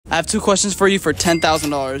I have 2 questions for you for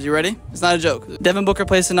 $10,000. You ready? It's not a joke. Devin Booker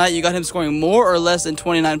plays tonight. You got him scoring more or less than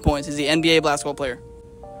 29 points. He's the NBA basketball player.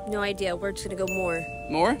 No idea. We're just going to go more.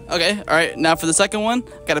 More? Okay. All right. Now for the second one,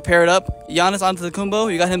 got to pair it up. Giannis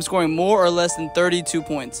Antetokounmpo. You got him scoring more or less than 32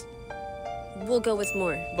 points. We'll go with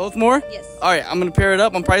more. Both more? Yes. All right. I'm going to pair it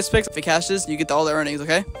up on Prize Picks. If it cashes, you get all the earnings,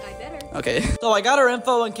 okay? I better. Okay. So I got our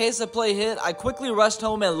info in case the play hit. I quickly rushed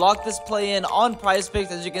home and locked this play in on Prize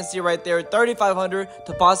Picks, as you can see right there, 3,500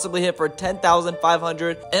 to possibly hit for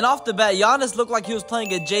 10,500. And off the bat, Giannis looked like he was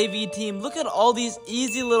playing a JV team. Look at all these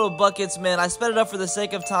easy little buckets, man. I sped it up for the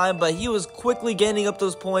sake of time, but he was quickly gaining up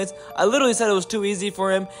those points. I literally said it was too easy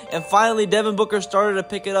for him. And finally, Devin Booker started to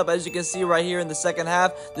pick it up, as you can see right here in the second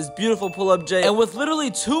half. This beautiful pull-up J. And with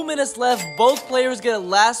literally 2 minutes left, both players get a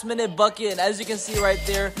last-minute bucket. And as you can see right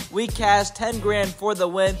there, we cashed 10 grand for the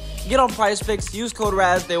win. Get on Prize Picks, use code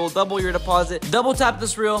RAZ, they will double your deposit. Double tap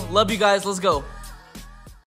this reel. Love you guys, let's go.